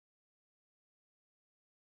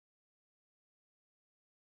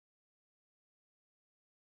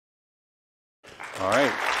All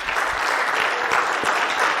right.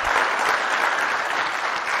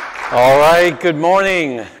 All right, good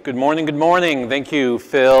morning. Good morning, good morning. Thank you,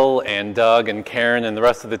 Phil and Doug and Karen and the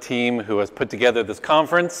rest of the team who has put together this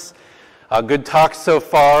conference. Good talk so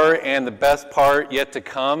far, and the best part yet to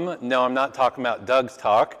come. No, I'm not talking about Doug's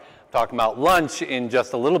talk. I'm talking about lunch in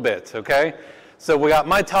just a little bit, okay? So we got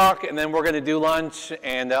my talk, and then we're going to do lunch,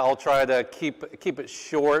 and I'll try to keep it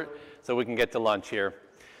short so we can get to lunch here.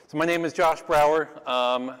 So my name is Josh Brower.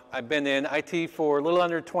 I've been in IT for a little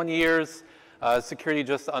under 20 years. Security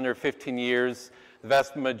just under 15 years. The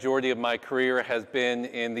vast majority of my career has been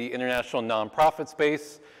in the international nonprofit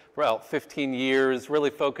space for about 15 years, really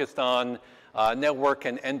focused on network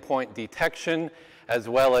and endpoint detection, as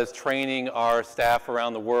well as training our staff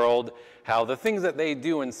around the world, how the things that they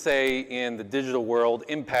do and say in the digital world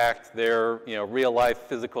impact their real life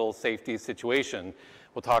physical safety situation.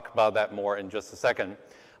 We'll talk about that more in just a second.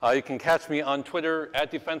 You can catch me on Twitter at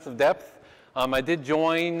Defensive Depth. I did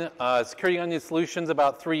join Security Onion Solutions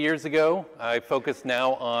about 3 years ago. I focus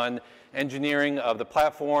now on engineering of the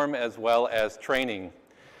platform as well as training.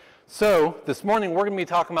 So this morning we're going to be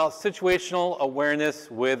talking about situational awareness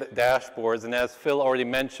with dashboards. And as Phil already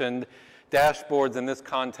mentioned, dashboards in this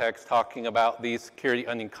context talking about the Security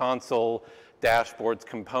Onion Console dashboards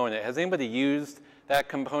component. Has anybody used that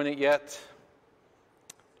component yet?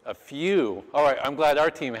 A few. All right, I'm glad our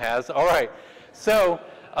team has. All right, so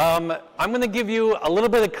I'm going to give you a little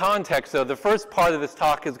bit of context. So the first part of this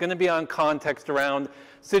talk is going to be on context around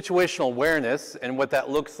situational awareness and what that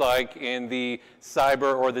looks like in the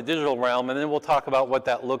cyber or the digital realm, and then we'll talk about what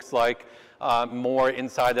that looks like more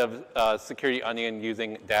inside of Security Onion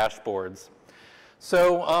using dashboards.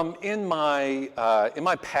 So in my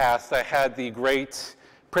past, I had the great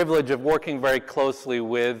privilege of working very closely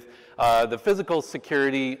with the physical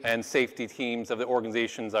security and safety teams of the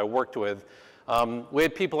organizations I worked with. We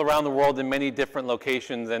had people around the world in many different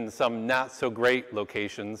locations and some not so great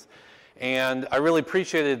locations. And I really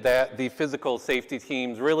appreciated that the physical safety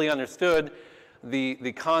teams really understood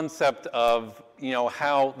the concept of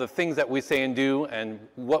how the things that we say and do and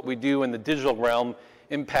what we do in the digital realm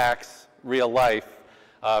impacts real life.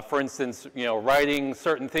 For instance, writing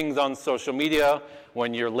certain things on social media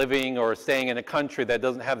when you're living or staying in a country that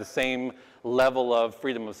doesn't have the same level of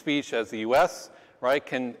freedom of speech as the US, right,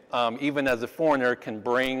 can, even as a foreigner, can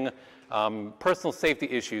bring personal safety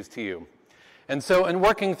issues to you. And so in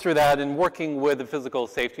working through that and working with the physical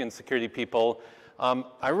safety and security people,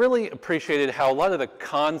 I really appreciated how a lot of the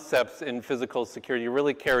concepts in physical security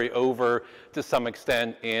really carry over to some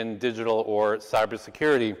extent in digital or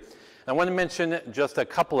cybersecurity. I want to mention just a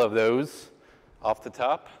couple of those off the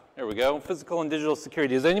top. There we go. Physical and digital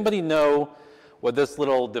security. Does anybody know what this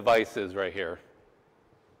little device is right here?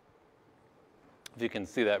 If you can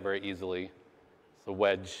see that very easily. It's a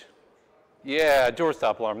wedge. Yeah, door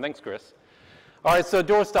stop alarm. Thanks, Chris. All right, so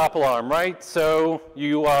door stop alarm, right? So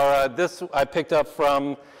you are, this I picked up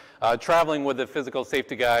from traveling with the physical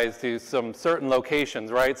safety guys to some certain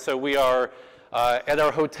locations, right? So we are at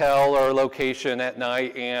our hotel or location at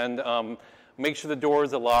night and make sure the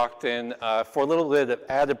doors are locked. And for a little bit of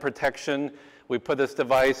added protection, we put this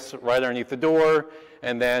device right underneath the door.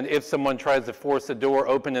 And then if someone tries to force the door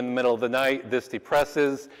open in the middle of the night, this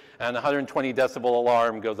depresses and a 120 decibel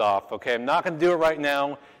alarm goes off. Okay, I'm not going to do it right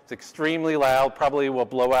now. It's extremely loud, probably will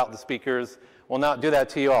blow out the speakers. We'll not do that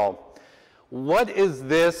to you all. What is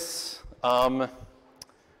this? What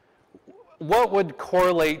would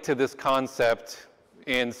correlate to this concept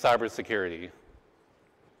in cybersecurity?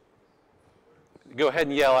 Go ahead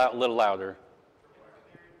and yell out a little louder.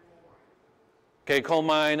 Okay, coal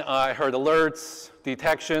mine, I heard alerts,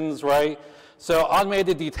 detections, right? So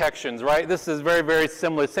automated detections, right? This is very, very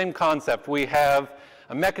similar, same concept. We have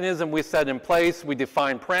a mechanism we set in place. We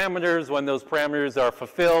define parameters. When those parameters are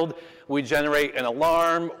fulfilled, we generate an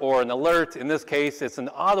alarm or an alert. In this case, it's an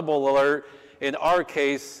audible alert. In our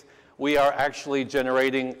case, we are actually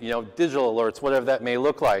generating, digital alerts, whatever that may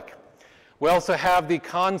look like. We also have the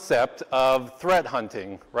concept of threat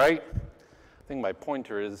hunting, right? I think my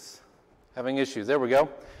pointer is having issues. There we go.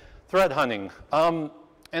 Threat hunting.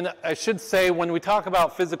 And I should say, when we talk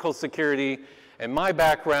about physical security, in my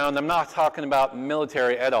background, I'm not talking about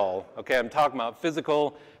military at all. Okay, I'm talking about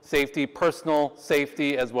physical safety, personal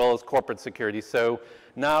safety, as well as corporate security. So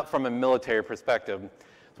not from a military perspective.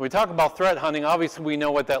 So when we talk about threat hunting, obviously we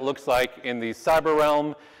know what that looks like in the cyber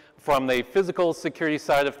realm. From the physical security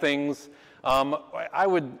side of things, I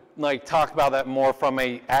would talk about that more from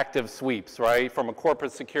a active sweeps, right? From a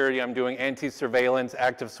corporate security, I'm doing anti-surveillance,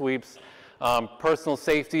 active sweeps. Personal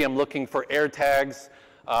safety, I'm looking for air tags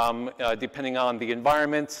depending on the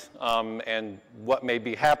environment and what may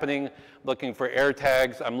be happening. I'm looking for air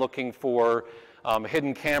tags. I'm looking for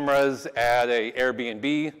hidden cameras at a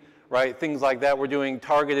Airbnb, right? Things like that. We're doing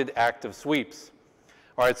targeted active sweeps.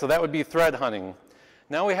 All right, so that would be threat hunting.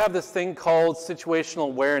 Now we have this thing called situational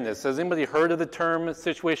awareness. Has anybody heard of the term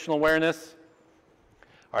situational awareness?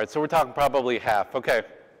 All right, so we're talking probably half. Okay.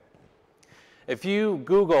 If you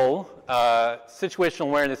Google situational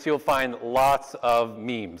awareness, you'll find lots of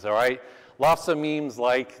memes, all right? Lots of memes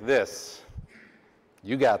like this.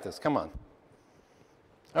 You got this, come on.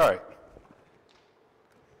 All right.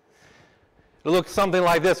 It looks something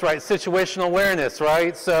like this, right? Situational awareness,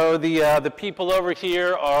 right? So the people over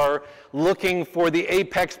here are looking for the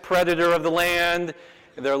apex predator of the land.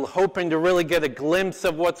 They're hoping to really get a glimpse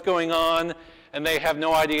of what's going on, and they have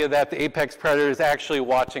no idea that the apex predator is actually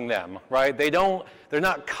watching them, right? They're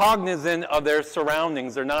not cognizant of their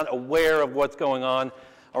surroundings. They're not aware of what's going on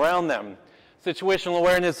around them. Situational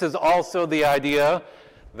awareness is also the idea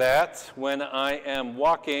that when I am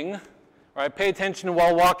walking, right, pay attention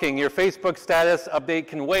while walking. Your Facebook status update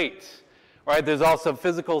can wait, right? There's also a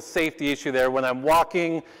physical safety issue there. When I'm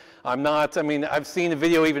walking, I've seen a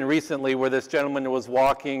video even recently where this gentleman was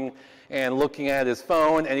walking and looking at his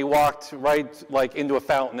phone, and he walked right like into a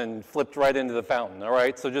fountain and flipped right into the fountain, all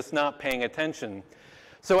right? So just not paying attention.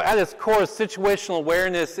 So at its core, situational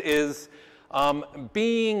awareness is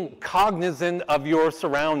being cognizant of your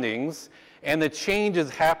surroundings and the changes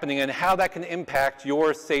happening and how that can impact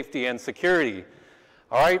your safety and security.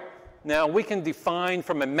 All right? Now, we can define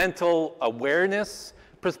from a mental awareness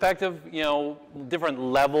perspective, different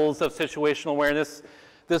levels of situational awareness.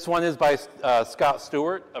 This one is by Scott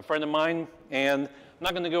Stewart, a friend of mine, and I'm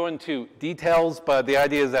not going to go into details, but the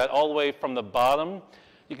idea is that all the way from the bottom,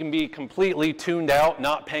 you can be completely tuned out,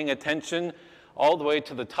 not paying attention, all the way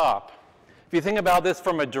to the top. If you think about this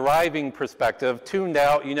from a driving perspective, tuned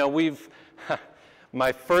out,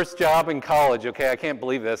 my first job in college, okay, I can't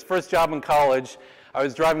believe this. First job in college, I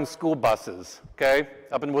was driving school buses, okay,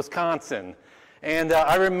 up in Wisconsin. And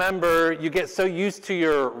I remember you get so used to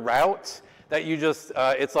your route that you just,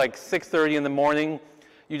 it's like 6:30 in the morning,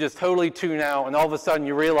 you just totally tune out, and all of a sudden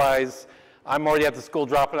you realize, I'm already at the school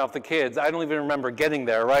dropping off the kids. I don't even remember getting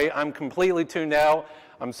there, right? I'm completely tuned out.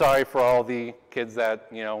 I'm sorry for all the kids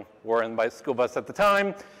that, were in my school bus at the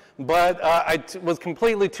time. But I was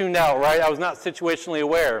completely tuned out, right? I was not situationally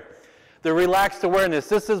aware. The relaxed awareness,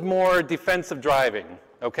 this is more defensive driving,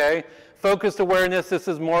 okay? Focused awareness, this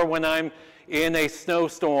is more when I'm in a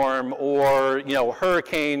snowstorm or,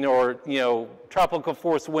 hurricane or, tropical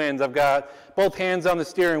force winds. I've got both hands on the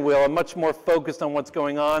steering wheel. I'm much more focused on what's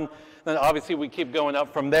going on. Then obviously we keep going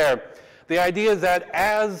up from there. The idea is that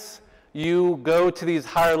as you go to these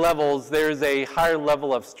higher levels, there's a higher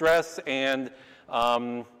level of stress, and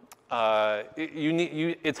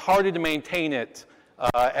it's harder to maintain it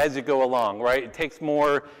as you go along, right? It takes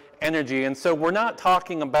more energy. And so we're not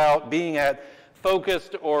talking about being at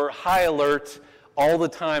focused or high alert all the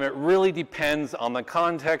time. It really depends on the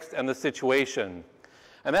context and the situation.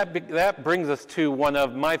 And that brings us to one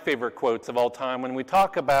of my favorite quotes of all time. When we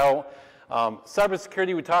talk about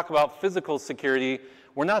cybersecurity, we talk about physical security.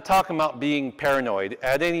 We're not talking about being paranoid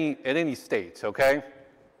at any state, okay?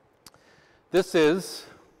 This is,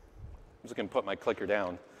 I'm just going to put my clicker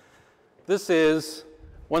down. This is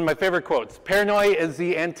one of my favorite quotes. Paranoia is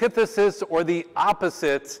the antithesis or the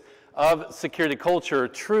opposite of security culture.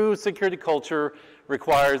 True security culture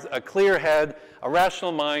requires a clear head, a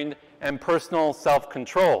rational mind, and personal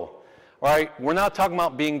self-control. Right? We're not talking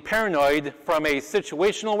about being paranoid from a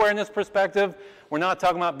situational awareness perspective. We're not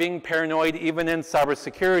talking about being paranoid even in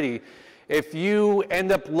cybersecurity. If you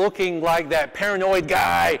end up looking like that paranoid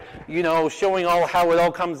guy, showing how it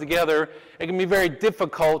all comes together, it can be very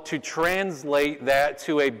difficult to translate that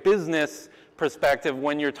to a business perspective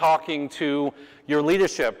when you're talking to your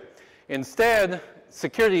leadership. Instead,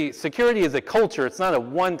 security is a culture. It's not a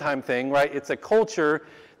one-time thing, right? It's a culture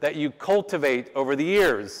that you cultivate over the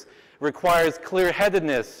years. It requires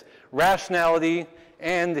clear-headedness, rationality,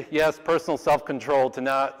 and yes, personal self-control to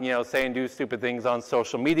not, say and do stupid things on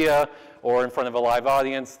social media or in front of a live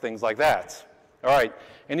audience, things like that. All right,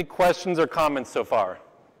 any questions or comments so far?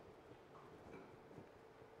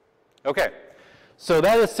 Okay, so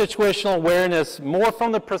that is situational awareness more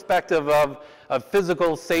from the perspective of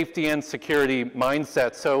physical safety and security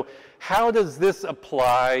mindset. So how does this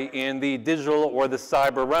apply in the digital or the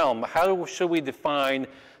cyber realm? How should we define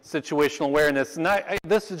situational awareness? And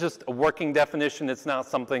this is just a working definition. It's not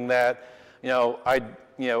something that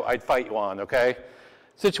I'd fight you on. Okay,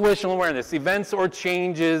 situational awareness: events or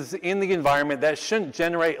changes in the environment that shouldn't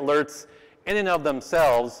generate alerts in and of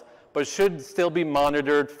themselves, but should still be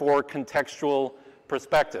monitored for contextual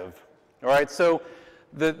perspective. All right, so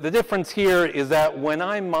the difference here is that when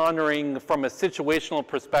I'm monitoring from a situational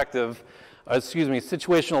perspective,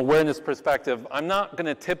 situational awareness perspective, I'm not going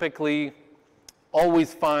to typically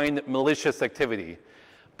always find malicious activity.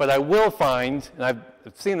 But I will find, and I've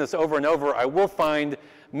seen this over and over, I will find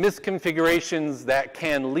misconfigurations that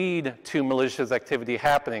can lead to malicious activity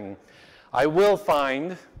happening. I will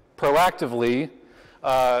find, proactively,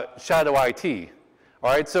 shadow IT. All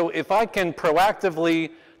right, so if I can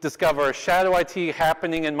proactively discover shadow IT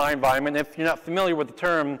happening in my environment, if you're not familiar with the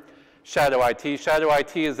term shadow IT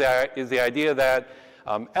is the idea that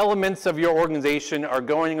elements of your organization are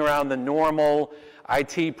going around the normal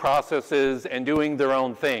IT processes and doing their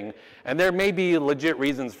own thing. And there may be legit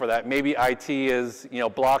reasons for that. Maybe IT is,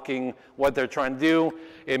 blocking what they're trying to do.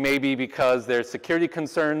 It may be because there's security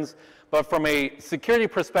concerns. But from a security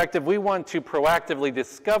perspective, we want to proactively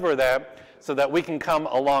discover that so that we can come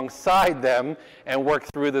alongside them and work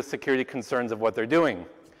through the security concerns of what they're doing.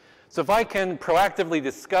 So if I can proactively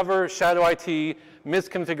discover shadow IT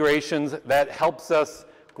misconfigurations, that helps us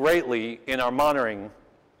greatly in our monitoring.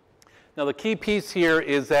 Now the key piece here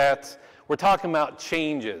is that we're talking about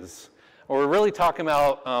changes. Or we're really talking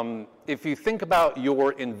about, if you think about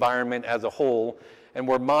your environment as a whole, and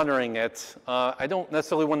we're monitoring it, I don't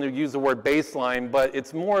necessarily want to use the word baseline, but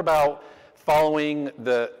it's more about following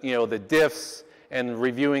the diffs and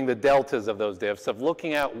reviewing the deltas of those diffs, of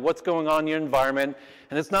looking at what's going on in your environment.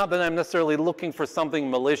 And it's not that I'm necessarily looking for something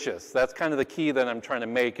malicious. That's kind of the key that I'm trying to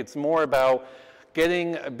make. It's more about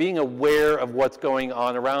being aware of what's going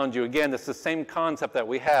on around you. Again, it's the same concept that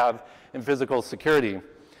we have in physical security.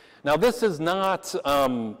 Now, this is not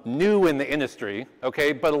new in the industry,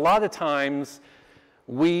 okay? But a lot of times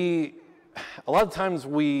we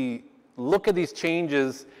look at these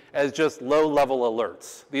changes as just low-level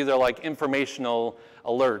alerts. These are like informational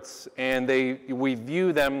alerts, and we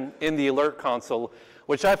view them in the alert console,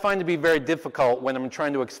 which I find to be very difficult when I'm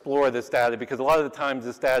trying to explore this data, because a lot of the times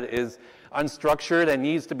this data is unstructured and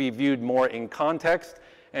needs to be viewed more in context,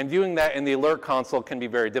 and viewing that in the alert console can be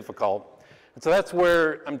very difficult. And so that's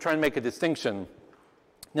where I'm trying to make a distinction.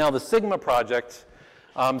 Now, the Sigma project,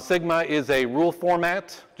 Sigma is a rule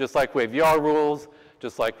format, just like we have YAR rules,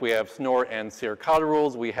 just like we have SNOR and Sierra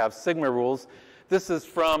rules, we have Sigma rules. This is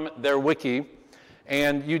from their wiki,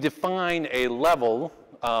 and you define a level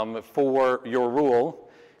for your rule,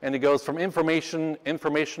 and it goes from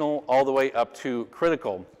informational all the way up to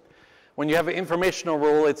critical. When you have an informational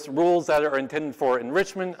rule, it's rules that are intended for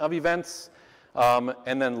enrichment of events,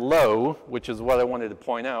 and then low, which is what I wanted to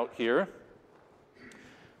point out here.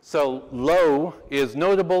 So low is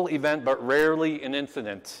notable event, but rarely an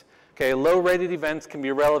incident. Okay, low-rated events can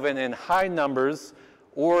be relevant in high numbers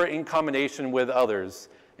or in combination with others.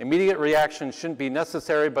 Immediate reaction shouldn't be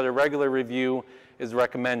necessary, but a regular review is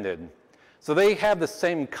recommended. So they have the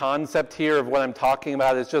same concept here of what I'm talking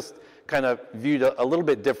about. It's just kind of viewed a little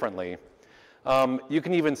bit differently. You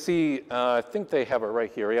can even see, I think they have it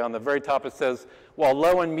right here. Yeah, on the very top it says, while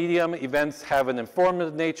low and medium events have an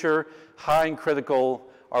informative nature, high and critical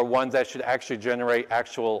are ones that should actually generate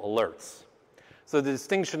actual alerts. So the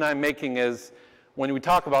distinction I'm making is when we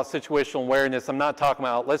talk about situational awareness, I'm not talking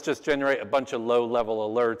about let's just generate a bunch of low-level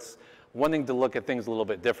alerts, wanting to look at things a little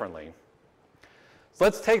bit differently. So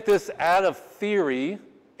let's take this out of theory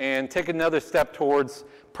and take another step towards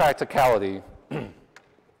practicality.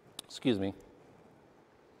 Excuse me.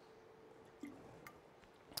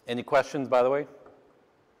 Any questions, by the way?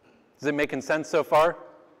 Is it making sense so far?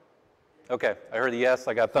 Okay, I heard a yes,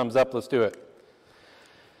 I got thumbs up, let's do it.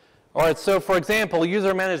 All right, so for example,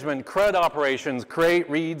 user management, CRUD operations, create,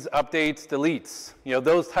 reads, updates, deletes,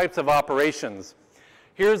 those types of operations.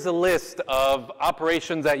 Here's a list of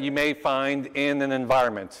operations that you may find in an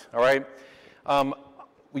environment, all right?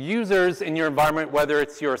 Users in your environment, whether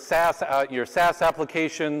it's your SaaS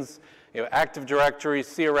applications, Active Directory,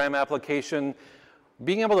 CRM application,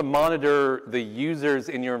 being able to monitor the users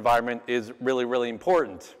in your environment is really, really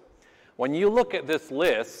important. When you look at this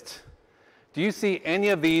list, do you see any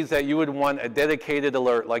of these that you would want a dedicated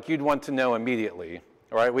alert, like you'd want to know immediately?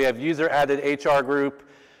 All right, we have user added HR group,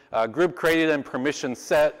 group created and permission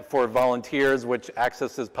set for volunteers, which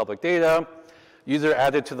accesses public data, user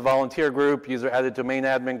added to the volunteer group, user added domain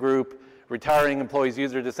admin group, retiring employees,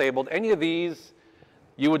 user disabled. Any of these,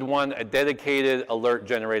 you would want a dedicated alert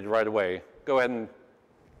generated right away. Go ahead and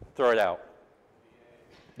throw it out.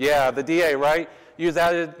 Yeah, the DA, right?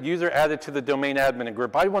 User added to the domain admin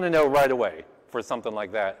group. I want to know right away for something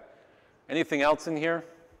like that. Anything else in here?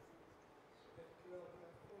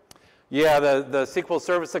 Yeah, the SQL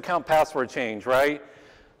Service Account password change, right?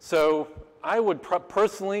 So I would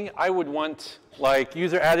personally, I would want like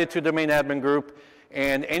user added to domain admin group,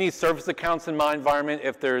 and any service accounts in my environment,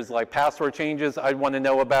 if there's like password changes I'd want to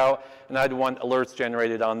know about, and I'd want alerts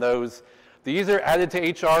generated on those. The user added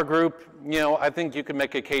to HR group, you know, I think you could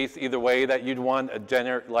make a case either way that you'd want a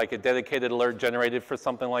dedicated alert generated for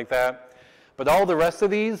something like that. But all the rest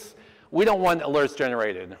of these, we don't want alerts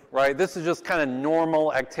generated, right? This is just kind of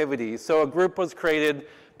normal activity. So a group was created,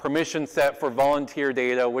 permission set for volunteer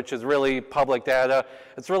data, which is really public data.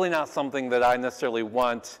 It's really not something that I necessarily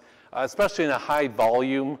want, especially in a high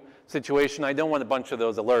volume situation. I don't want a bunch of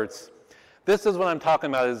those alerts. This is what I'm talking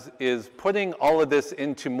about, is putting all of this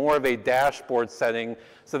into more of a dashboard setting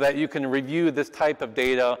so that you can review this type of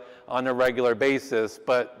data on a regular basis,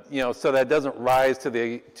 but you know, so that it doesn't rise to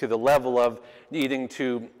the level of needing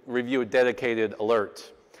to review a dedicated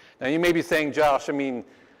alert. Now you may be saying, Josh, I mean,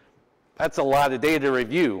 that's a lot of data to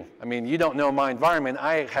review. I mean, you don't know my environment.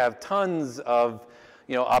 I have tons of,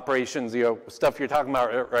 you know, operations, you know, stuff you're talking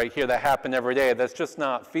about right here that happen every day. That's just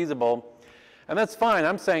not feasible. And that's fine.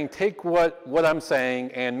 I'm saying take what I'm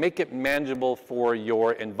saying and make it manageable for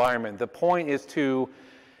your environment. The point is to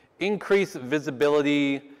increase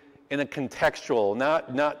visibility in a contextual,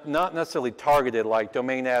 not necessarily targeted like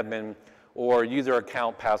domain admin or user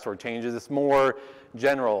account password changes. It's more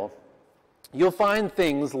general. You'll find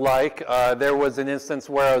things like there was an instance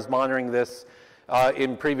where I was monitoring this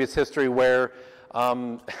in previous history where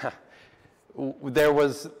there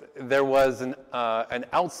was an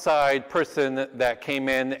outside person that came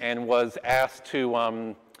in and was asked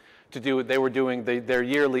to do, they were doing their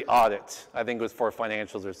yearly audit. I think it was for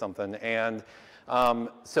financials or something. And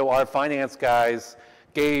so our finance guys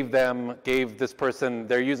gave this person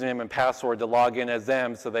their username and password to log in as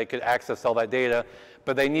them so they could access all that data.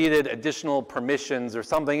 But they needed additional permissions or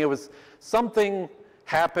something. It was something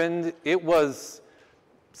happened. It was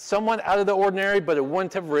somewhat out of the ordinary, but it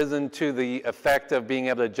wouldn't have risen to the effect of being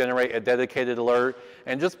able to generate a dedicated alert.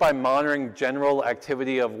 And just by monitoring general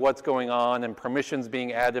activity of what's going on and permissions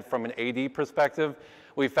being added from an AD perspective,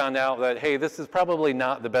 we found out that, hey, this is probably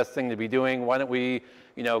not the best thing to be doing. Why don't we,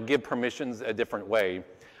 you know, give permissions a different way?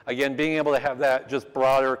 Again, being able to have that just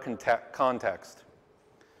broader context.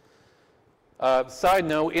 Side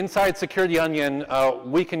note, inside Security Onion,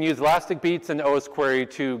 we can use Elastic Beats and OS Query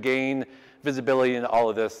to gain visibility in all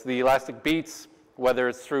of this. The Elastic Beats, whether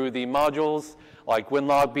it's through the modules like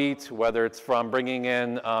WinLog Beat, whether it's from bringing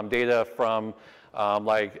in data from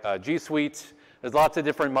G Suite, there's lots of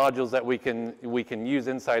different modules that we can use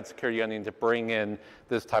inside Security Onion to bring in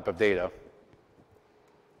this type of data.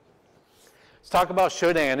 Let's talk about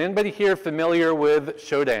Shodan. Anybody here familiar with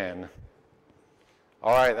Shodan?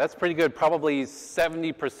 All right, that's pretty good, probably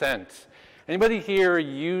 70%. Anybody here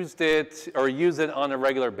used it or use it on a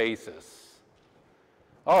regular basis?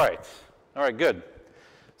 All right, good.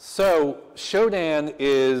 So Shodan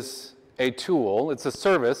is a tool, it's a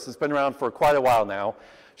service, it's been around for quite a while now.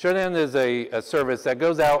 Shodan is a service that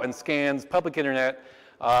goes out and scans public internet.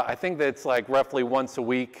 I think that it's like roughly once a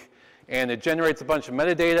week, and it generates a bunch of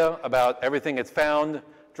metadata about everything it's found,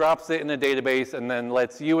 drops it in a database, and then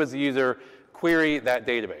lets you as a user query that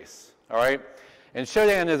database, all right? And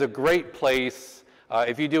Shodan is a great place.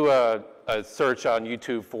 If you do a search on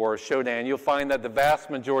YouTube for Shodan, you'll find that the vast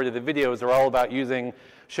majority of the videos are all about using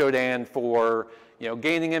Shodan for, you know,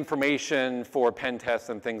 gaining information for pen tests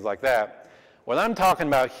and things like that. What I'm talking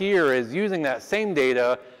about here is using that same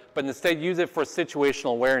data, but instead use it for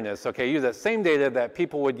situational awareness. Okay, use that same data that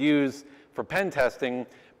people would use for pen testing,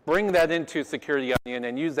 bring that into Security Onion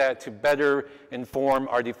and use that to better inform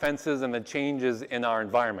our defenses and the changes in our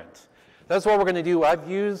environment. That's what we're going to do. I've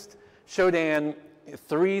used Shodan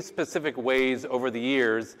 3 specific ways over the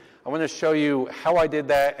years. I want to show you how I did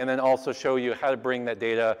that and then also show you how to bring that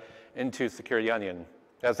data into Security Onion.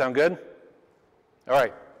 That sound good? All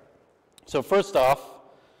right. So first off,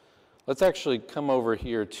 let's actually come over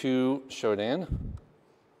here to Shodan.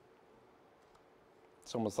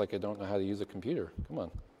 It's almost like I don't know how to use a computer. Come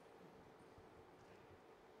on.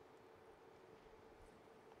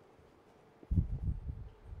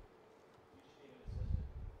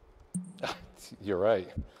 You're right.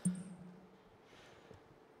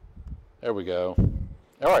 There we go.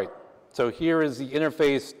 All right. So here is the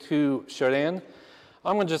interface to Shodan.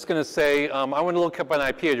 I'm just going to say, I want to look up an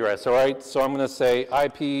IP address, all right? So I'm going to say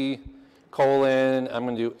IP:, I'm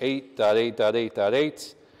going to do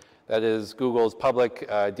 8.8.8.8. That is Google's public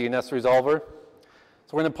DNS resolver.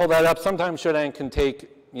 So we're going to pull that up. Sometimes Shodan can take,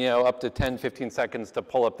 you know, up to 10, 15 seconds to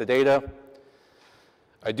pull up the data.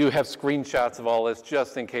 I do have screenshots of all this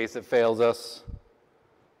just in case it fails us.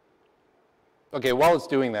 Okay, while it's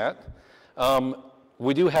doing that,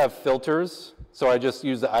 we do have filters. So I just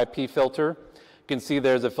use the IP filter. You can see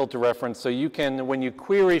there's a filter reference. So you can, when you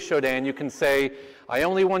query Shodan, you can say, I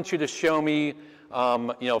only want you to show me,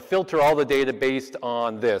 filter all the data based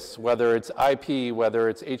on this, whether it's IP, whether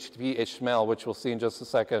it's HTTP, HTML, which we'll see in just a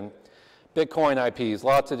second, Bitcoin IPs,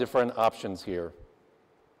 lots of different options here.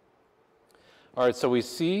 All right, so we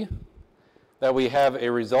see that we have a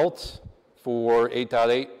result for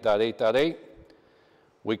 8.8.8.8.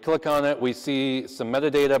 We click on it, we see some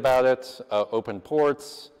metadata about it, open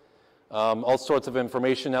ports, all sorts of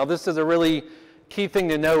information. Now this is a really key thing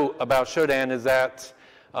to note about Shodan is that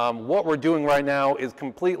what we're doing right now is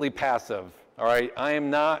completely passive, all right? I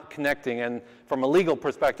am not connecting, and from a legal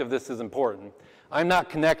perspective this is important. I'm not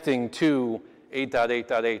connecting to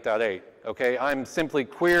 8.8.8.8, okay? I'm simply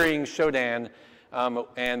querying Shodan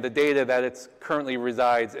and the data that it currently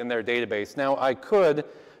resides in their database. Now I could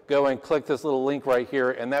go and click this little link right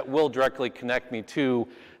here, and that will directly connect me to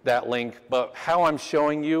that link. But how I'm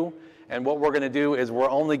showing you and what we're going to do is we're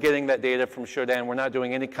only getting that data from Shodan. We're not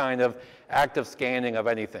doing any kind of active scanning of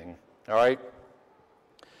anything. All right?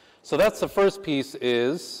 So that's the first piece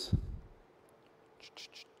is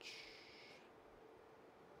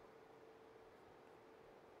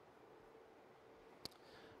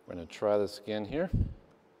we're going to try this again here.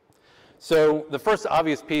 So the first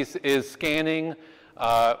obvious piece is scanning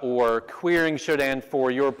or querying Shodan for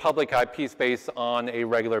your public IP space on a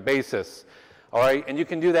regular basis. All right, and you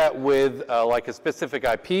can do that with like a specific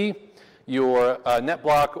IP, your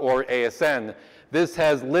NetBlock or ASN. This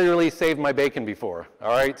has literally saved my bacon before. All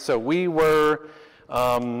right, so we were,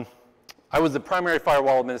 I was the primary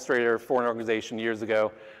firewall administrator for an organization years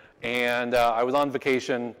ago, and I was on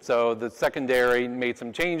vacation, so the secondary made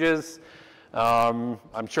some changes.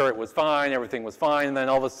 I'm sure it was fine, everything was fine, and then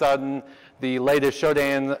all of a sudden, the latest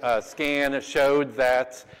Shodan scan showed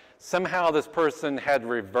that somehow this person had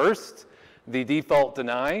reversed the default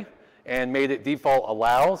deny and made it default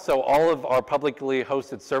allow. So all of our publicly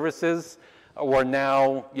hosted services were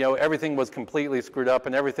now, everything was completely screwed up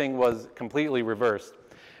and everything was completely reversed.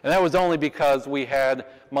 And that was only because we had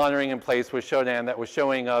monitoring in place with Shodan that was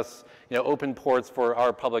showing us, open ports for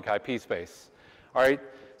our public IP space. All right.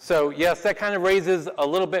 So yes, that kind of raises a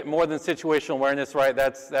little bit more than situational awareness, right?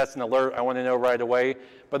 That's an alert I want to know right away.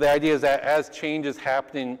 But the idea is that as change is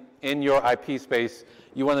happening in your IP space,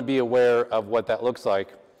 you want to be aware of what that looks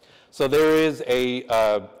like. So there is a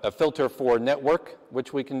filter for network,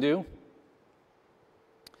 which we can do.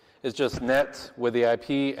 It's just net with the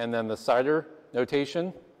IP and then the CIDR notation.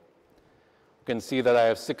 You can see that I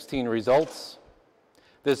have 16 results.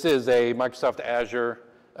 This is a Microsoft Azure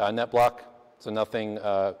NetBlock. So nothing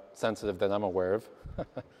sensitive that I'm aware of.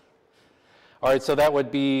 All right, so that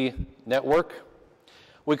would be network.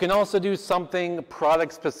 We can also do something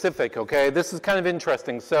product specific, okay? This is kind of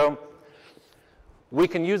interesting. So we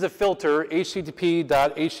can use a filter,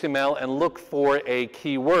 http.html, and look for a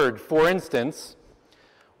keyword. For instance,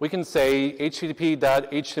 we can say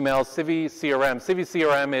http.html CiviCRM.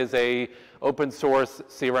 CiviCRM is a open source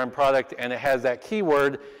CRM product, and it has that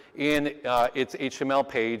keyword in its HTML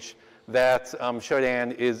page that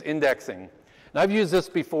Shodan is indexing. And I've used this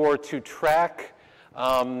before to track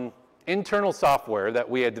internal software that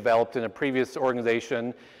we had developed in a previous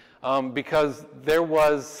organization because there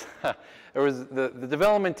was, the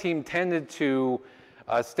development team tended to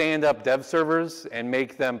stand up dev servers and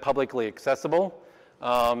make them publicly accessible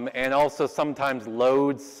and also sometimes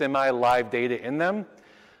load semi-live data in them.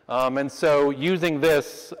 And so using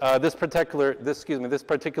this, this particular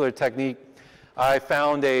technique, I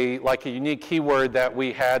found a unique keyword that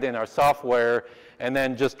we had in our software and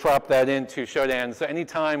then just dropped that into Shodan. So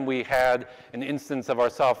anytime we had an instance of our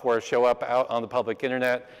software show up out on the public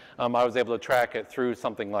internet, I was able to track it through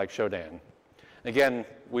something like Shodan. Again,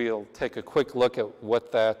 we'll take a quick look at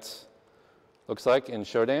what that looks like in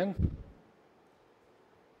Shodan.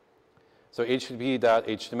 So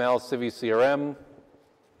http.html CiviCRM,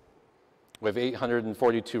 we have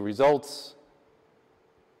 842 results.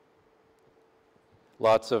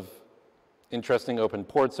 Lots of interesting open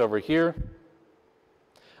ports over here.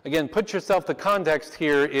 Again, put yourself, the context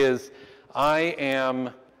here is I am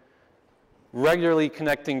regularly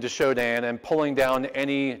connecting to Shodan and pulling down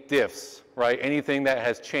any diffs, right? Anything that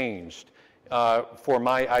has changed for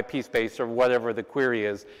my IP space or whatever the query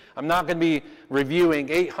is. I'm not going to be reviewing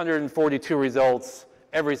 842 results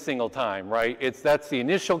every single time, right? That's the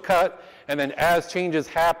initial cut, and then as changes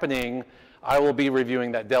happening, I will be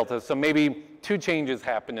reviewing that delta. So maybe 2 changes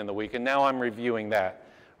happened in the week, and now I'm reviewing that,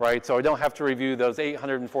 right? So I don't have to review those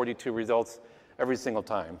 842 results every single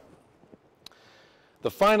time. The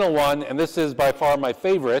final one, and this is by far my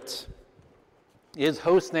favorite, is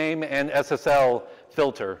hostname and SSL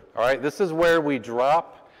filter. All right, this is where we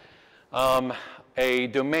drop a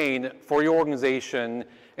domain for your organization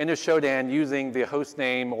into Shodan using the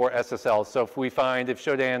hostname or SSL. So if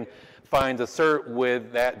Shodan finds a cert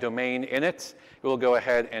with that domain in it, it will go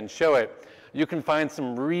ahead and show it. You can find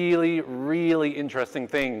some really, really interesting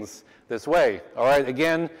things this way. All right,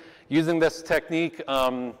 again, using this technique,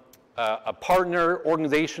 a partner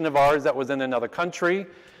organization of ours that was in another country,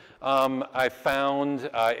 I found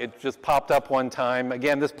it just popped up one time.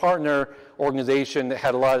 Again, this partner organization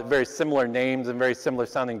had a lot of very similar names and very similar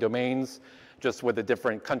sounding domains, just with a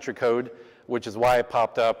different country code, which is why it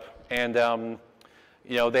popped up. And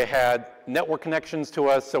you know, they had network connections to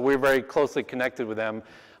us, so we were very closely connected with them.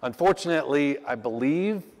 Unfortunately, I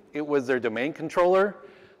believe it was their domain controller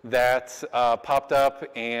that popped up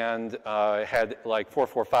and had like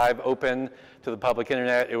 445 open to the public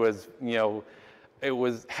internet. It was, you know,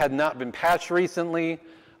 had not been patched recently.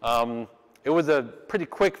 It was a pretty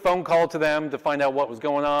quick phone call to them to find out what was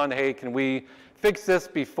going on. Hey, can we fix this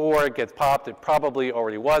before it gets popped? It probably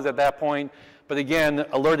already was at that point. But again,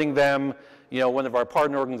 alerting them, you know, one of our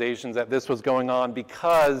partner organizations, that this was going on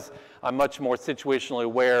because I'm much more situationally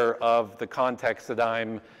aware of the context that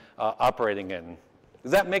I'm operating in. Is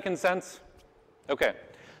that making sense? Okay.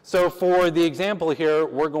 So for the example here,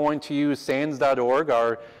 we're going to use SANS.org,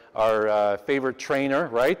 our favorite trainer,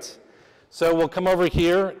 right? So we'll come over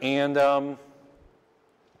here and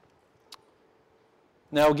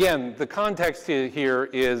now again, the context here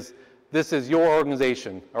is this is your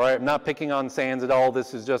organization, all right? I'm not picking on SANS at all.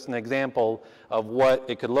 This is just an example of what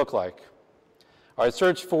it could look like. All right,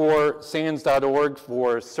 search for SANS.org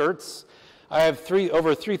for certs. I have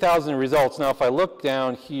over 3,000 results. Now, if I look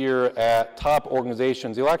down here at top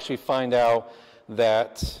organizations, you'll actually find out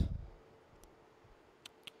that,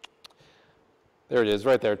 there it is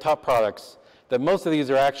right there, top products, that most of these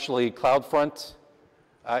are actually CloudFront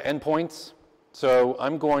endpoints. So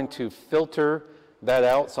I'm going to filter that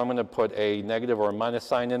out. So I'm going to put a negative or a minus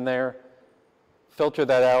sign in there, filter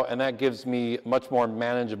that out, and that gives me much more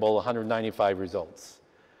manageable 195 results.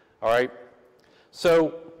 All right?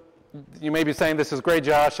 So you may be saying, this is great,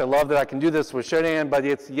 Josh. I love that I can do this with Shodan, but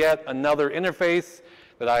it's yet another interface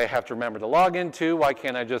that I have to remember to log into. Why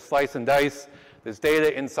can't I just slice and dice this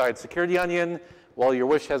data inside Security Onion? Well, your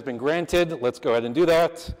wish has been granted. Let's go ahead and do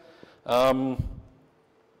that. All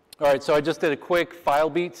right, so I just did a quick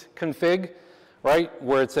FileBeat config, right,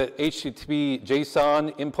 where it's at HTTP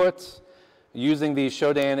JSON input using the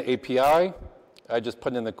Shodan API. I just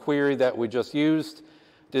put in the query that we just used.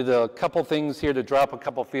 Did a couple things here to drop a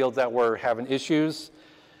couple fields that were having issues.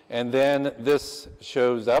 And then this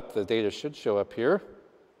shows up. The data should show up here.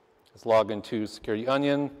 Let's log into Security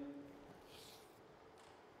Onion.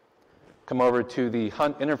 Come over to the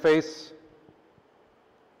Hunt interface.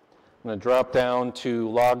 I'm going to drop down to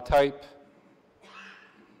log type.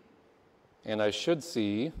 And I should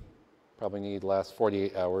see, probably need last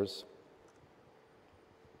 48 hours.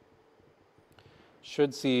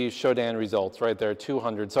 Should see Shodan results right there,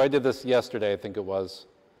 200. So I did this yesterday, I think it was.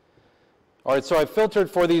 All right, so I filtered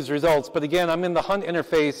for these results, but again, I'm in the Hunt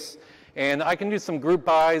interface, and I can do some group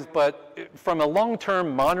buys, but from a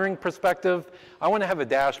long-term monitoring perspective, I want to have a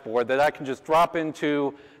dashboard that I can just drop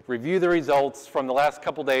into, review the results from the last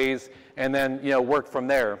couple days, and then work from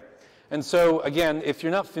there. And so again, if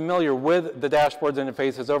you're not familiar with the dashboards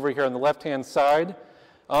interfaces over here on the left-hand side,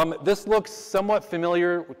 this looks somewhat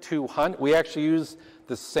familiar to Hunt. We actually use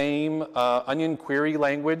the same Onion query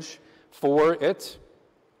language for it.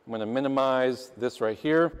 I'm going to minimize this right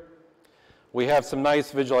here. We have some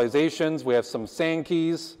nice visualizations. We have some SAN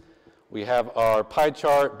keys. We have our pie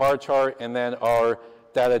chart, bar chart, and then our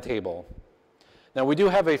data table. Now, we do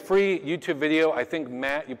have a free YouTube video, I think,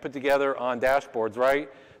 Matt, you put together on dashboards, right?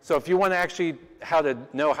 So if you want to actually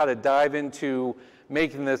know how to dive into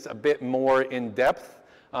making this a bit more in-depth,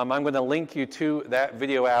 I'm going to link you to that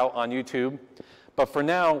video out on YouTube. But for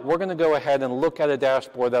now, we're going to go ahead and look at a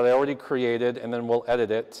dashboard that I already created, and then we'll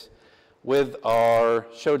edit it with our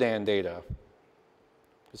Shodan data.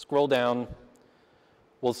 Scroll down.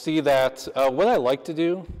 We'll see that what I like to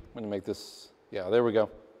do, I'm going to make this, yeah, there we go.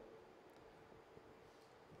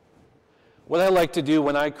 What I like to do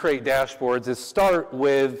when I create dashboards is start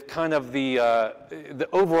with kind of the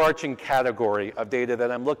overarching category of data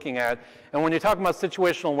that I'm looking at. And when you're talking about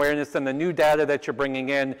situational awareness and the new data that you're bringing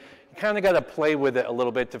in, you kind of got to play with it a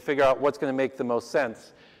little bit to figure out what's going to make the most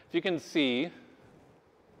sense. If you can see,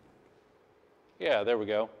 yeah, there we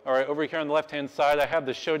go. All right, over here on the left-hand side, I have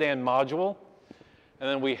the Shodan module. And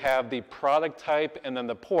then we have the product type and then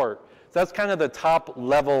the port. that's kind of the top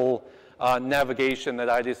level navigation that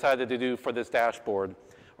I decided to do for this dashboard.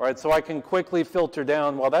 All right, so I can quickly filter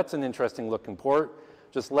down. Well, that's an interesting looking port.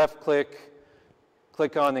 Just left click,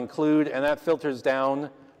 click on include, and that filters down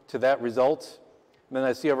to that result. And then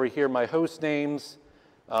I see over here my host names,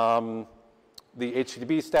 the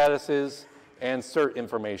HTTP statuses, and cert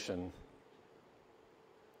information.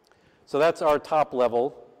 So that's our top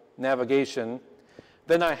level navigation.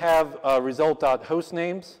 Then I have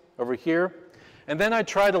result.hostnames over here. And then I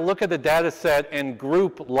try to look at the data set and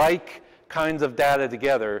group like kinds of data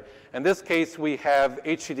together. In this case, we have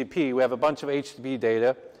HTTP. We have a bunch of HTTP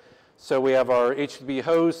data. So we have our HTTP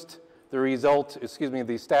host, the result,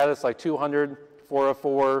 the status like 200,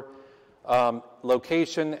 404,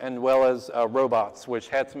 location, and well as robots, which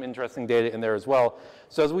had some interesting data in there as well.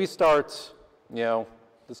 So as we start,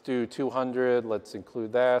 let's do 200, let's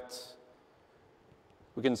include that.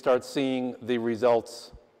 We can start seeing the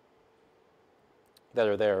results that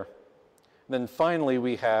are there. And then finally,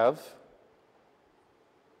 we have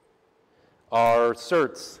our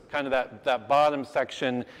certs. Kind of that bottom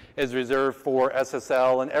section is reserved for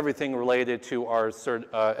SSL and everything related to our cert,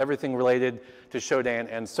 everything related to Shodan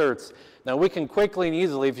and certs. Now we can quickly and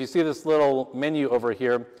easily, if you see this little menu over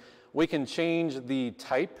here, we can change the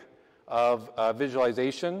type of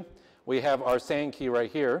visualization. We have our SAN key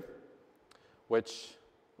right here, which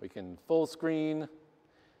we can full screen,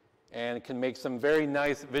 and it can make some very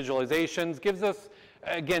nice visualizations. Gives us,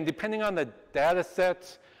 again, depending on the data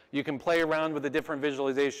set, you can play around with the different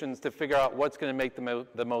visualizations to figure out what's going to make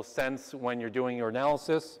the most sense when you're doing your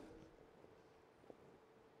analysis.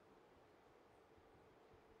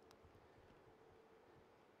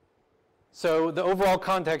 So the overall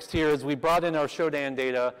context here is we brought in our Shodan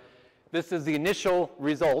data. This is the initial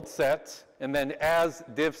result set, and then as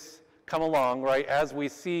diffs come along, right, as we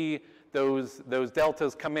see those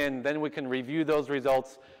deltas come in, then we can review those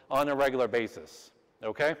results on a regular basis,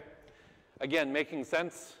 okay? Again, making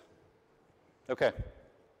sense? Okay.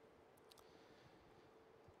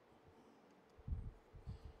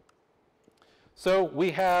 So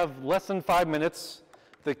we have less than 5 minutes.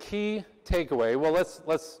 The key takeaway, well,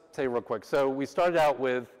 let's say real quick. So we started out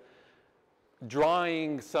with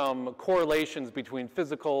drawing some correlations between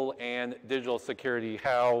physical and digital security,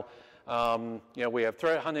 how we have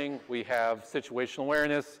threat hunting, we have situational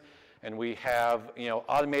awareness, and we have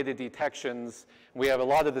automated detections. We have a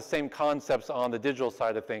lot of the same concepts on the digital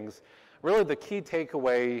side of things. Really, the key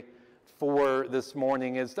takeaway for this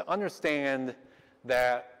morning is to understand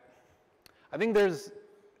that I think there's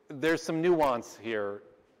some nuance here.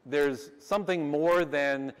 There's something more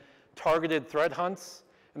than targeted threat hunts,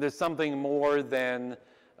 and there's something more than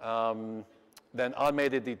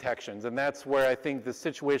automated detections, and that's where I think the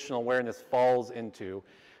situational awareness falls into.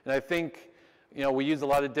 And I think we use a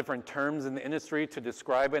lot of different terms in the industry to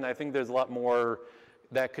describe it, and I think there's a lot more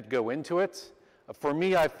that could go into it. For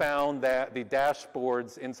me, I found that the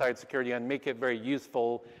dashboards inside SecurityOn make it very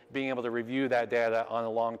useful being able to review that data on a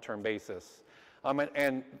long-term basis.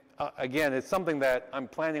 Again, it's something that I'm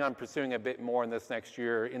planning on pursuing a bit more in this next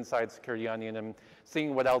year inside SecurityOn and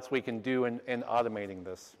seeing what else we can do in automating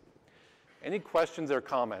this. Any questions or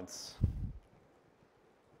comments?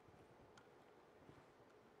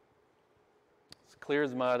 It's clear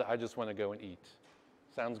as mud. I just want to go and eat.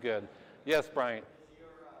 Sounds good. Yes, Bryant.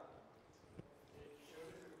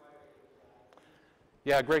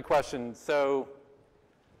 Yeah, great question. So,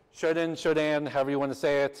 Shodan, however you want to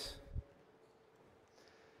say it.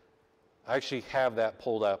 I actually have that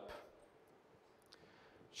pulled up.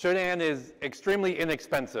 Shodan is extremely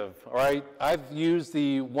inexpensive, all right? I've used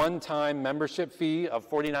the one-time membership fee of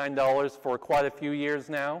 $49 for quite a few years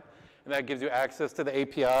now, and that gives you access to the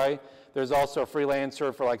API. There's also a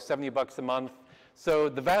freelancer for like 70 bucks a month. So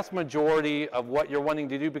the vast majority of what you're wanting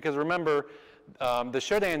to do, because remember, the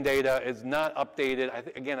Shodan data is not updated.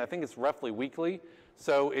 I think it's roughly weekly.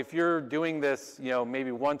 So if you're doing this,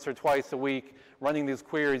 maybe once or twice a week, running these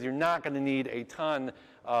queries, you're not going to need a ton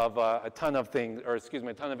of things, or excuse me,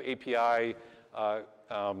 a ton of API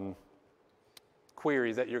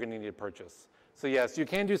queries that you're going to need to purchase. So yes, you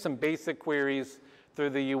can do some basic queries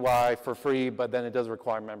through the UI for free, but then it does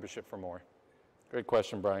require membership for more. Great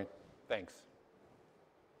question, Brian. Thanks.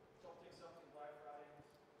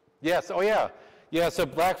 Yes, oh yeah. Yeah, so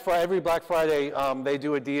every Black Friday, they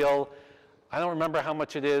do a deal. I don't remember how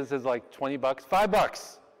much it is. It's like 20 bucks,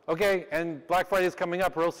 $5. Okay, and Black Friday is coming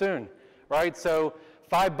up real soon, right? So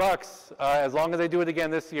 $5, as long as they do it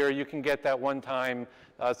again this year, you can get that one-time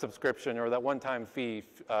subscription or that one-time fee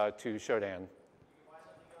to Shodan.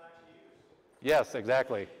 Yes,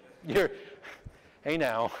 exactly. Hey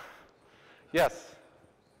now. Yes.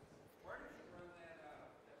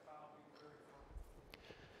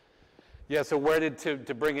 Yeah, so where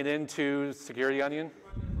to bring it into Security Onion?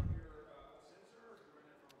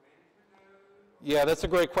 Yeah, that's a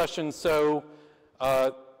great question. So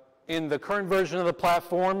in the current version of the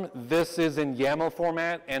platform, this is in YAML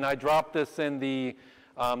format, and I dropped this in the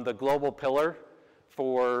global pillar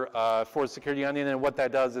for Security Onion, and what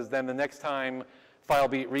that does is then the next time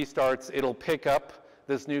FileBeat restarts, it'll pick up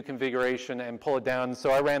this new configuration and pull it down.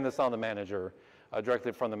 So I ran this on the manager,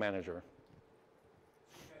 directly from the manager.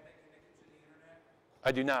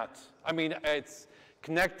 I do not. I mean, it's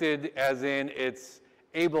connected as in it's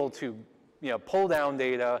able to, pull down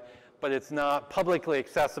data, but it's not publicly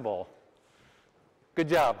accessible. Good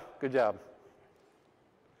job. Good job.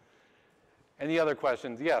 Any other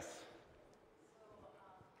questions? Yes.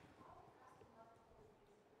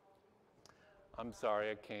 I'm sorry,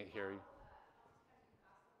 I can't hear you.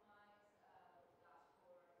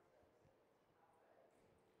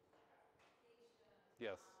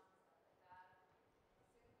 Yes.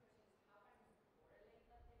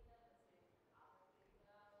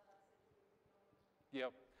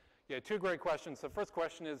 Yep. Yeah, two great questions. The first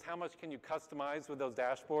question is, how much can you customize with those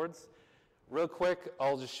dashboards? Real quick,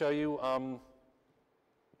 I'll just show you. All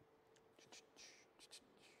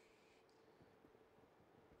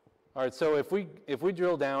right, so if we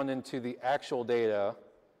drill down into the actual data,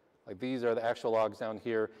 like these are the actual logs down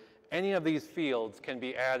here, any of these fields can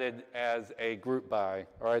be added as a group by.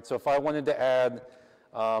 All right, so if I wanted to add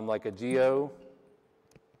like a geo,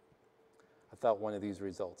 I thought one of these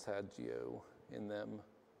results had geo in them.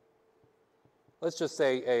 Let's just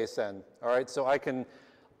say ASN. All right, so I can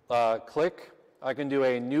click. I can do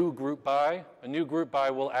a new group by. A new group by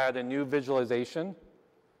will add a new visualization.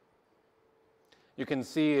 You can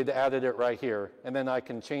see it added it right here. And then I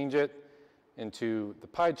can change it into the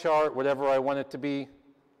pie chart, whatever I want it to be.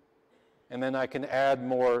 And then I can add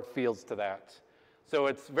more fields to that. So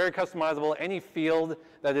it's very customizable. Any field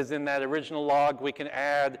that is in that original log, we can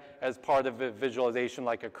add as part of a visualization,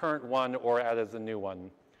 like a current one, or add as a new one.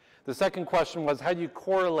 The second question was, how do you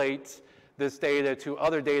correlate this data to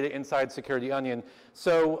other data inside Security Onion?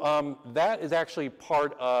 So that is actually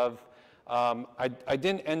part of, I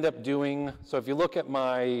didn't end up doing, so if you look at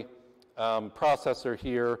my processor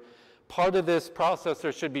here, part of this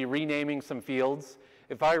processor should be renaming some fields.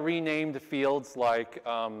 If I renamed fields like,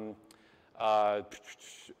 I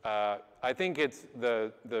think it's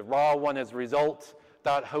the raw one is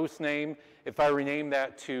result.hostname. If I rename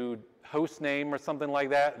that to hostname or something like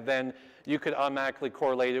that, then you could automatically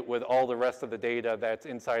correlate it with all the rest of the data that's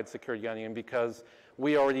inside Security Onion, because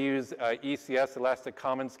we already use ECS, Elastic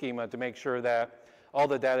Common Schema, to make sure that all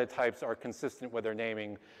the data types are consistent with their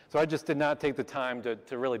naming. So I just did not take the time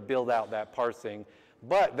to really build out that parsing.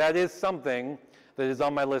 But that is something that is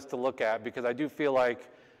on my list to look at, because I do feel like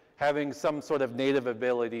having some sort of native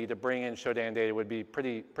ability to bring in Shodan data would be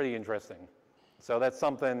pretty interesting. So that's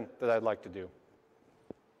something that I'd like to do.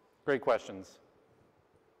 Great questions.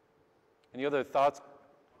 Any other thoughts?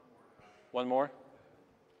 One more?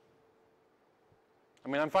 I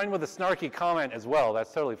mean, I'm fine with a snarky comment as well.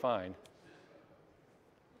 That's totally fine.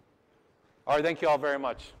 All right, thank you all very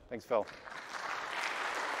much. Thanks, Phil.